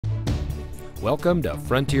Welcome to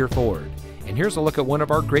Frontier Ford, and here's a look at one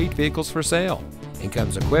of our great vehicles for sale. It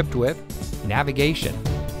comes equipped with navigation,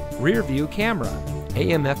 rear view camera,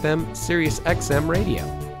 AM/FM Sirius XM radio,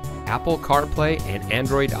 Apple CarPlay and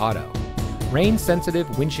Android Auto, rain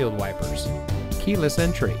sensitive windshield wipers, keyless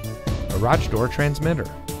entry, garage door transmitter,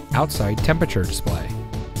 outside temperature display,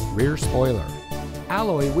 rear spoiler,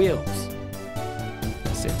 alloy wheels.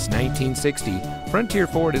 Since 1960, Frontier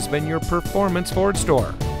Ford has been your performance Ford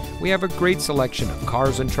store. We have a great selection of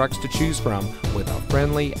cars and trucks to choose from with a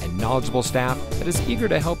friendly and knowledgeable staff that is eager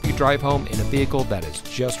to help you drive home in a vehicle that is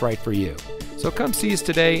just right for you. So come see us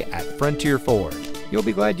today at Frontier Ford. You'll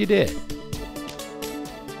be glad you did.